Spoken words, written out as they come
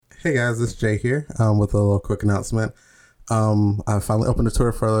Hey guys, it's Jay here with a little quick announcement. I finally opened the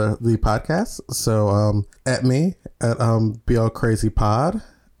Twitter for the podcast, so at me at BL Crazy Pod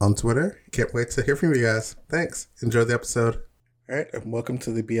on Twitter. Can't wait to hear from you guys. Thanks. Enjoy the episode. All right, and welcome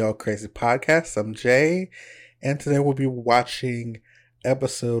to the BL Crazy Podcast. I'm Jay, and today we'll be watching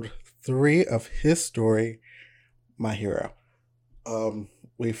episode 3 of his story, My Hero.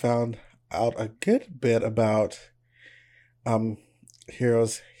 We found out a good bit about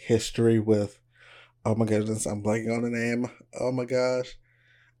Hero's history with, oh my goodness, I'm blanking on the name. Oh my gosh.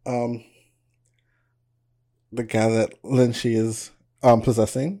 The guy that Lynchy is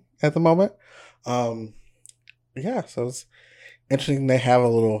possessing at the moment. Yeah, so it's interesting they have a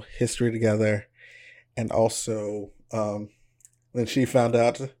little history together. And also, Lynchy found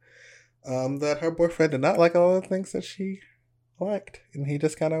out that her boyfriend did not like all the things that she liked. And he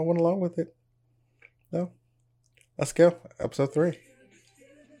just kind of went along with it. So, let's go. Episode 3.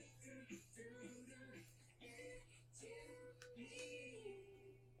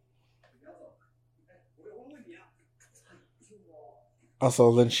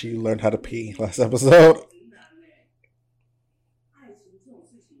 Also, Lynchy learned how to pee last episode.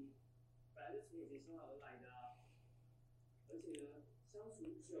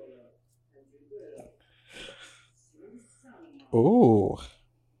 Ooh.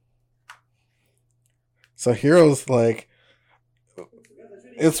 So Hero's like,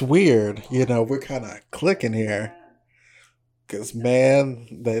 it's weird, we're kind of clicking here. Because, man,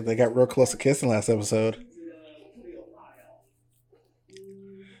 they got real close to kissing last episode.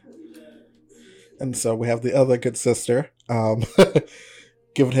 And so we have the other good sister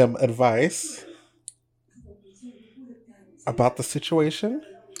giving him advice about the situation.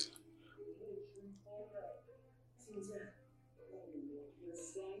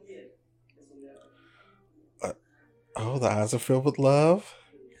 Oh, the eyes are filled with love.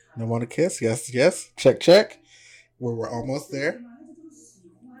 No want to kiss? Yes, yes. Check, check. We're almost there.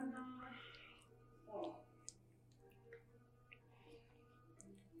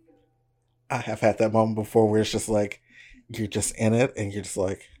 I have had that moment before where it's just like, you're just in it and you're just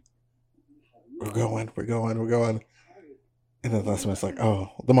like, we're going. And then that's when it's like, oh,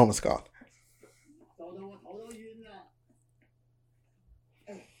 the moment's gone.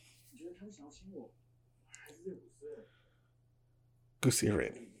 Goosey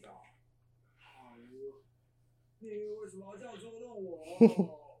Ring.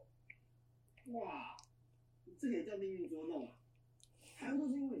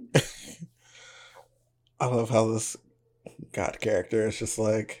 I love how this God character is just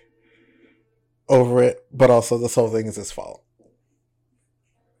like over it, but also this whole thing is his fault.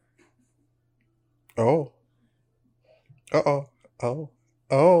 Oh. Uh-oh.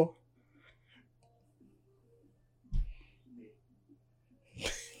 Oh.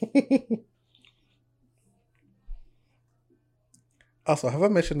 Also, have I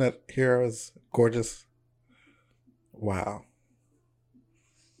mentioned that Hero is gorgeous? Wow.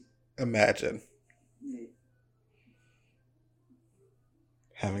 Imagine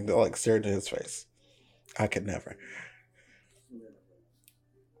having to like stare into his face. I could never.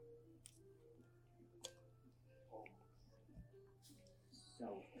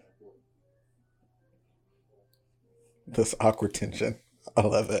 This awkward tension. I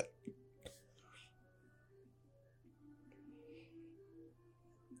love it.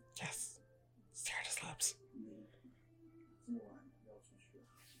 Yes. Stare at his lips.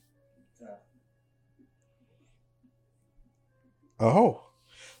 Oh.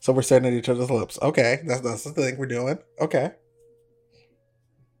 So we're staring at each other's lips. Okay. That's the thing we're doing. Okay.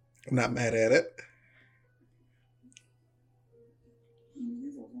 I'm not mad at it.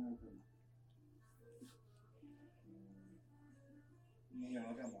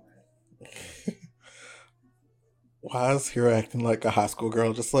 Why is Hero acting like a high school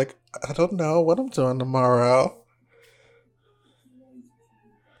girl? Just like, I don't know what I'm doing tomorrow.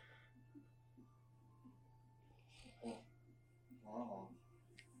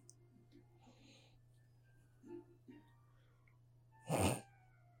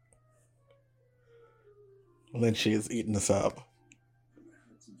 Lynchy is eating this up.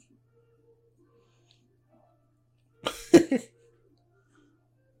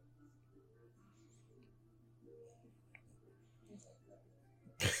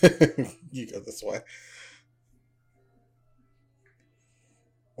 You go this way.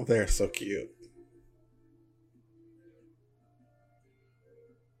 They're so cute.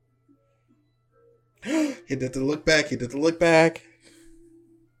 He did the look back.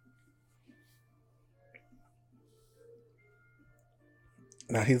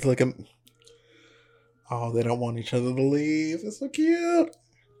 Now he's looking. Oh, they don't want each other to leave. It's so cute.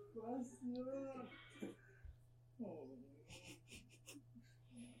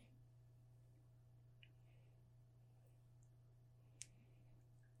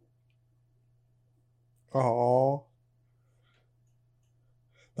 Oh,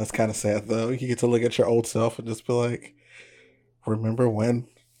 that's kind of sad though. You get to look at your old self and just be like, remember when?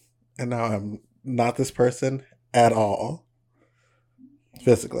 And now I'm not this person at all,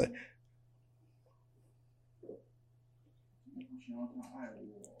 physically.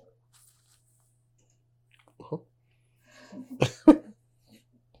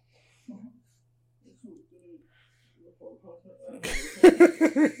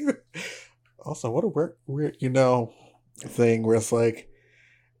 Also, what a weird, thing where it's like,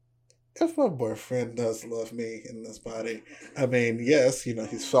 if my boyfriend does love me in this body, I mean, yes,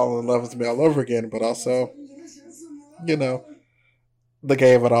 he's falling in love with me all over again, but also, you know, the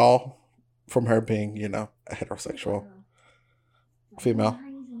gay of it all from her being, a heterosexual female.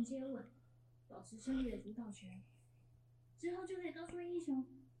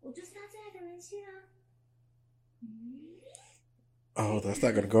 Oh, that's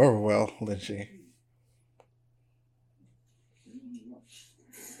not going to go over well, Lynchy.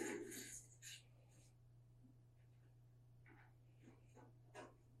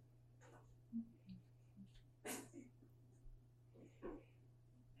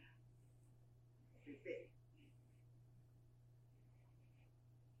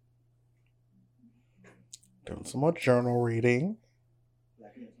 Doing some more journal reading.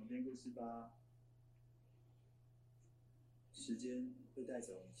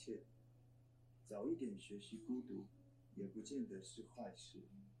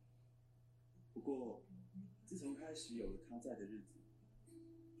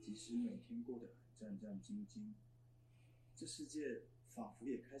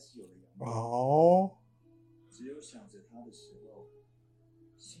 Oh.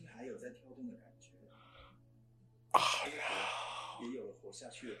 Oh no.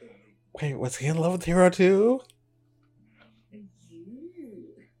 Wait, was he in love with Hero too?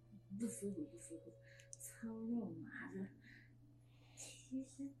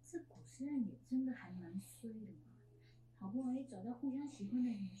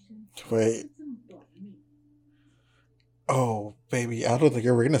 Wait. Oh, baby, I don't think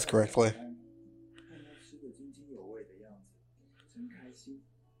you're reading this correctly.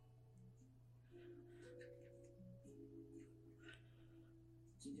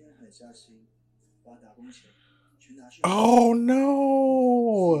 Oh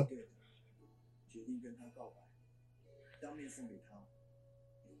no!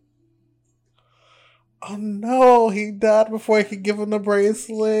 Oh no, he died before he could give him the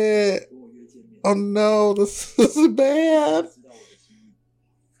bracelet. Oh no, this is bad.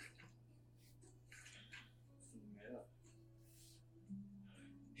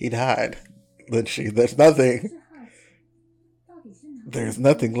 He died. Lynchy, there's nothing. There's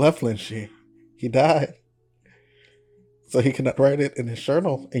nothing left, Lynchy. He died. So he cannot write it in his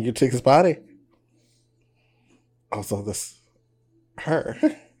journal, and you take his body. Also, this. Her.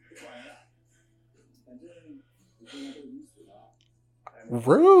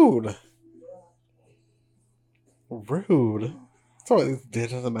 Rude. Rude. So it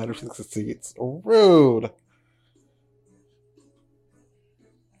doesn't matter if he succeeds. Rude.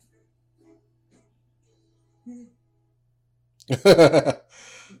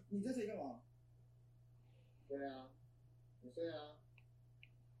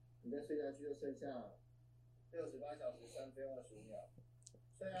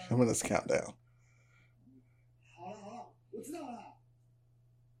 I'm gonna count down.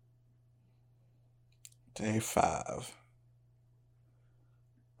 Day 5.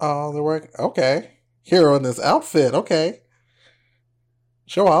 Oh, they're working. Okay. Hero in this outfit. Okay.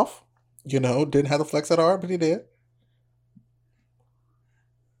 Show off. Didn't have the flex at all, but he did.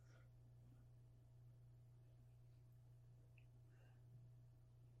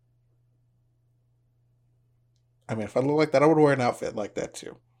 I mean, if I look like that, I would wear an outfit like that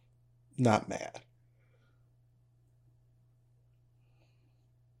too. Not mad.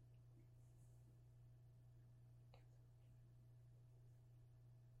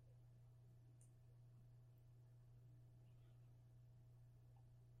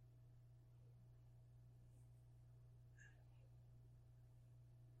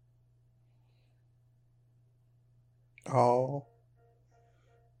 Oh.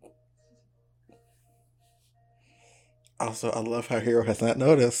 Also, I love how Hero has not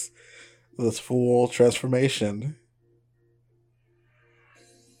noticed this full transformation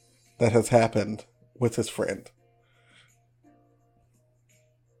that has happened with his friend.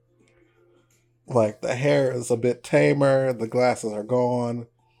 Like, the hair is a bit tamer, the glasses are gone,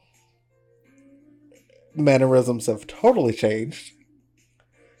 mannerisms have totally changed.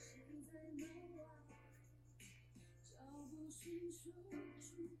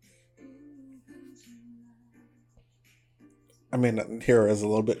 I mean, Hero is a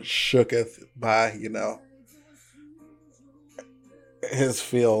little bit shooketh by, his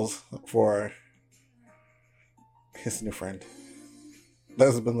feels for his new friend that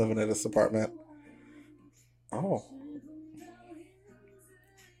has been living in his apartment. Oh.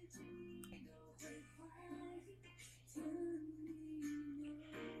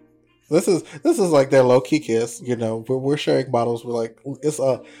 This is like their low key kiss, We're sharing bottles. We're like it's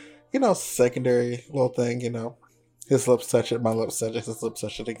a, secondary little thing, His lips touch it, my lips touch it, his lips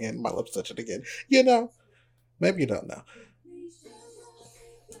touch it again, my lips touch it again. Maybe you don't know.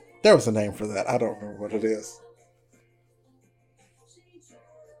 There was a name for that. I don't remember what it is.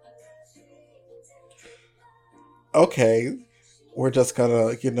 Okay, we're just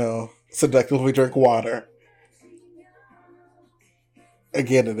gonna, seductively drink water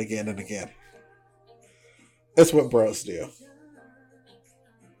again and again and again. It's what bros do.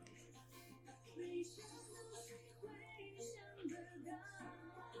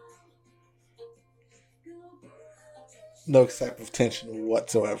 No type of tension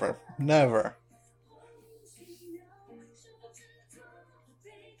whatsoever. Never.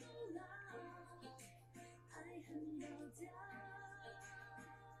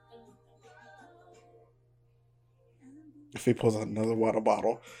 If he pulls out another water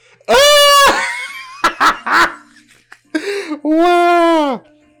bottle. Ah! Wow.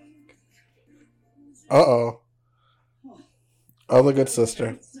 Uh-oh. Oh, the good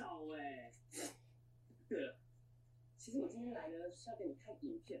sister.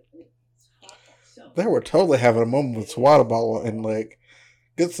 They were totally having a moment with water bottle, and like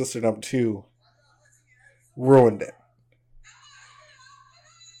good sister number 2 ruined it.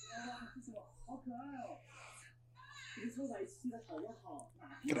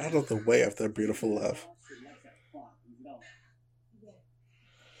 Get out of the way of their beautiful love.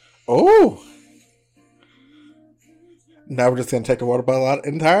 Oh! Now we're just going to take the water bottle out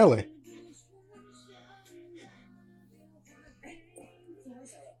entirely.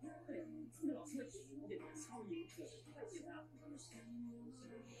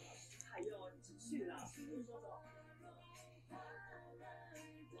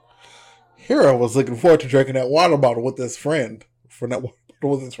 Hero was looking forward to drinking that water bottle with his friend. For that water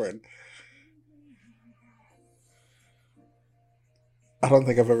bottle with his friend. I don't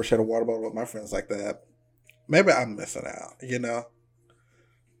think I've ever shared a water bottle with my friends like that. Maybe I'm missing out,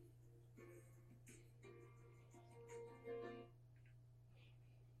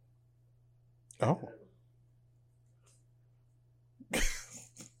 Oh.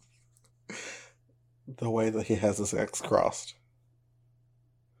 The way that he has his X crossed.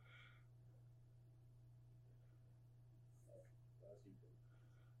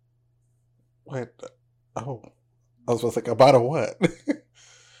 Wait. Oh. I was like, about a what?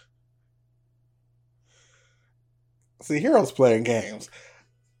 See, Hero's playing games.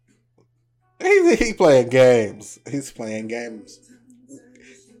 He's playing games. He's playing games.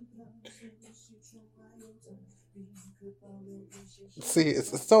 See,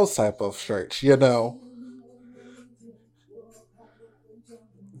 it's those type of shirts,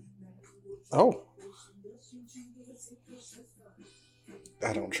 Oh.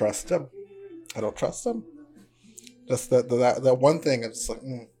 I don't trust him. I don't trust him. Just that one thing. It's like,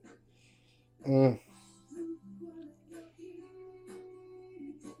 mm.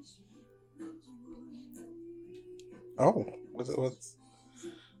 Oh, what's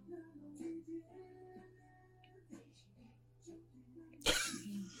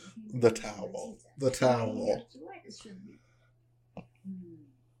the towel? The towel.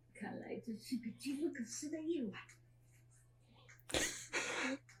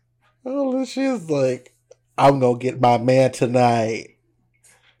 Oh, she's like, I'm gonna get my man tonight.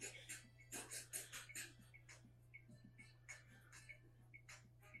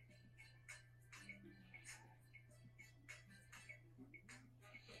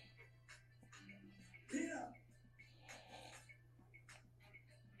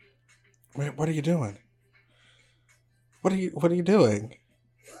 Wait, what are you doing? What are you doing?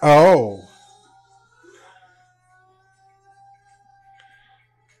 Oh.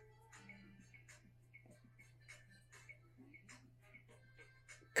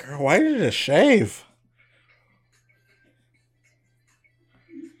 Girl, why did you just shave?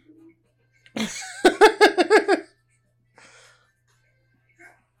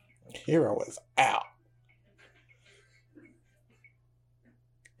 Hero is out.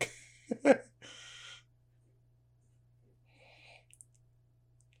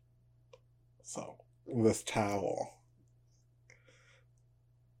 So, this towel.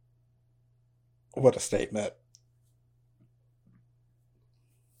 What a statement.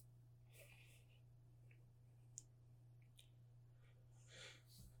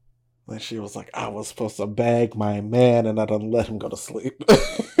 Then she was like, I was supposed to bag my man and I done let him go to sleep.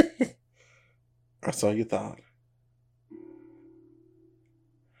 Or so you thought.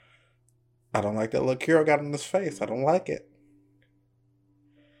 I don't like that look Hero got in his face. I don't like it.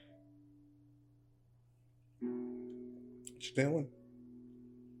 What you doing?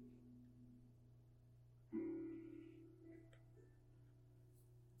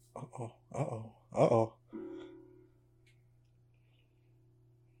 Uh-oh. Uh-oh. Uh-oh.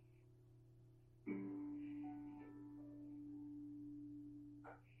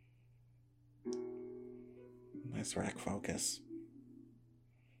 Nice rack focus.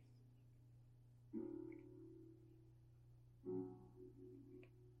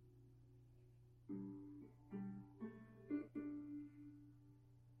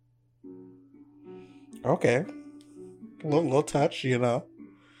 Okay. A little touch, you know.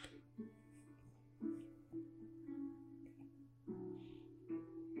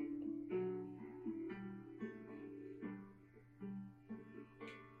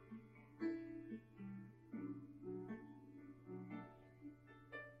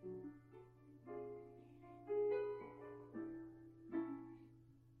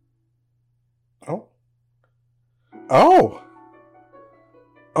 Oh. Oh.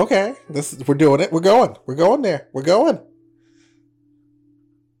 Okay. We're doing it. We're going. We're going there. We're going.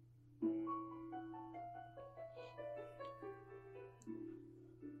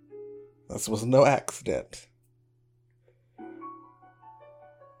 This was no accident.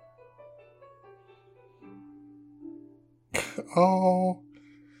 Oh.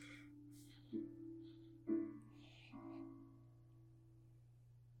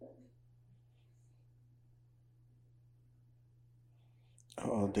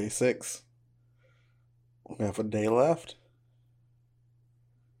 Oh, day 6. We have a day left.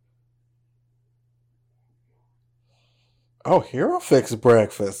 Oh, Hero fixed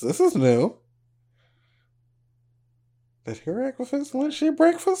breakfast. This is new. Did Hero fix Lynchie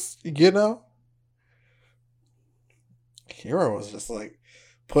breakfast? You know? Hero was just like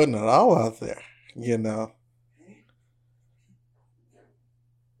putting it all out there, you know?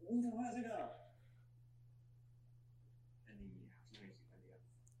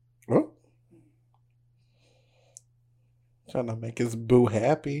 Oh. Trying to make his boo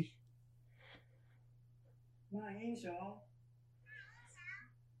happy.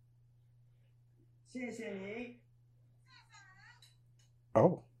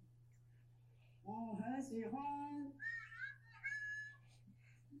 Oh.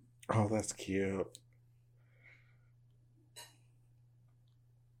 Oh, that's cute.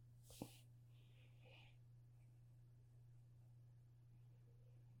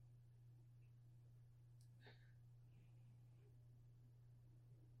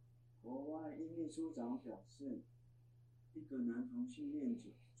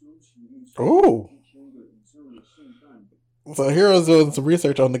 Oh. So Hero's doing some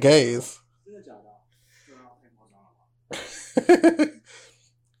research on the gays.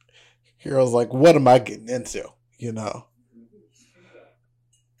 Hero's like, what am I getting into? You know?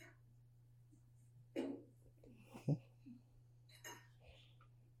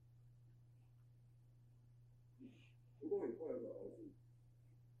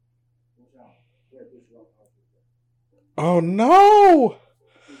 Oh no!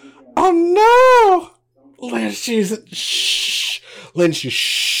 Oh no! Lynchie, shh! Lynchie,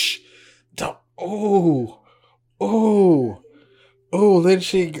 shh! Don't. Oh! Oh! Oh,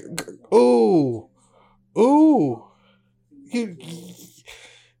 Lynchie! Oh! Oh! You.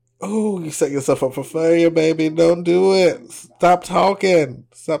 Oh, you set yourself up for failure, baby. Don't do it. Stop talking.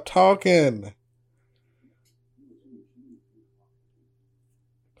 Stop talking.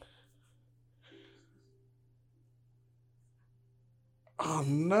 Oh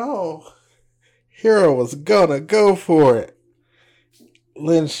no. Hero was gonna go for it.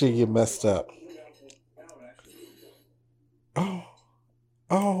 Lynchie, you messed up. Oh.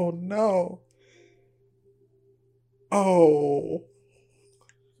 Oh no. Oh.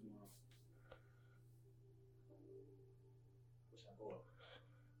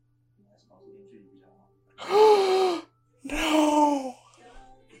 No.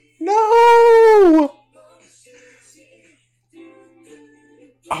 No.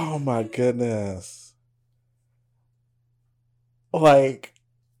 Oh my goodness. Like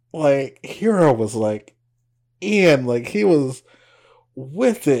Hero was like in, like he was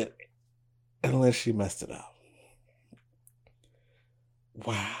with it unless she messed it up.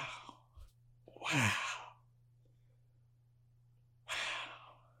 Wow. Wow.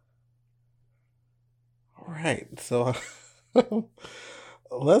 All right. So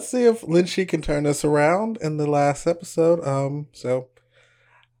let's see if Lynchie can turn this around in the last episode. So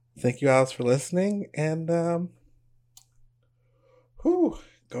Thank you guys for listening, and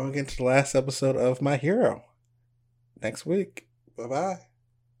going into the last episode of My Hero next week. Bye bye.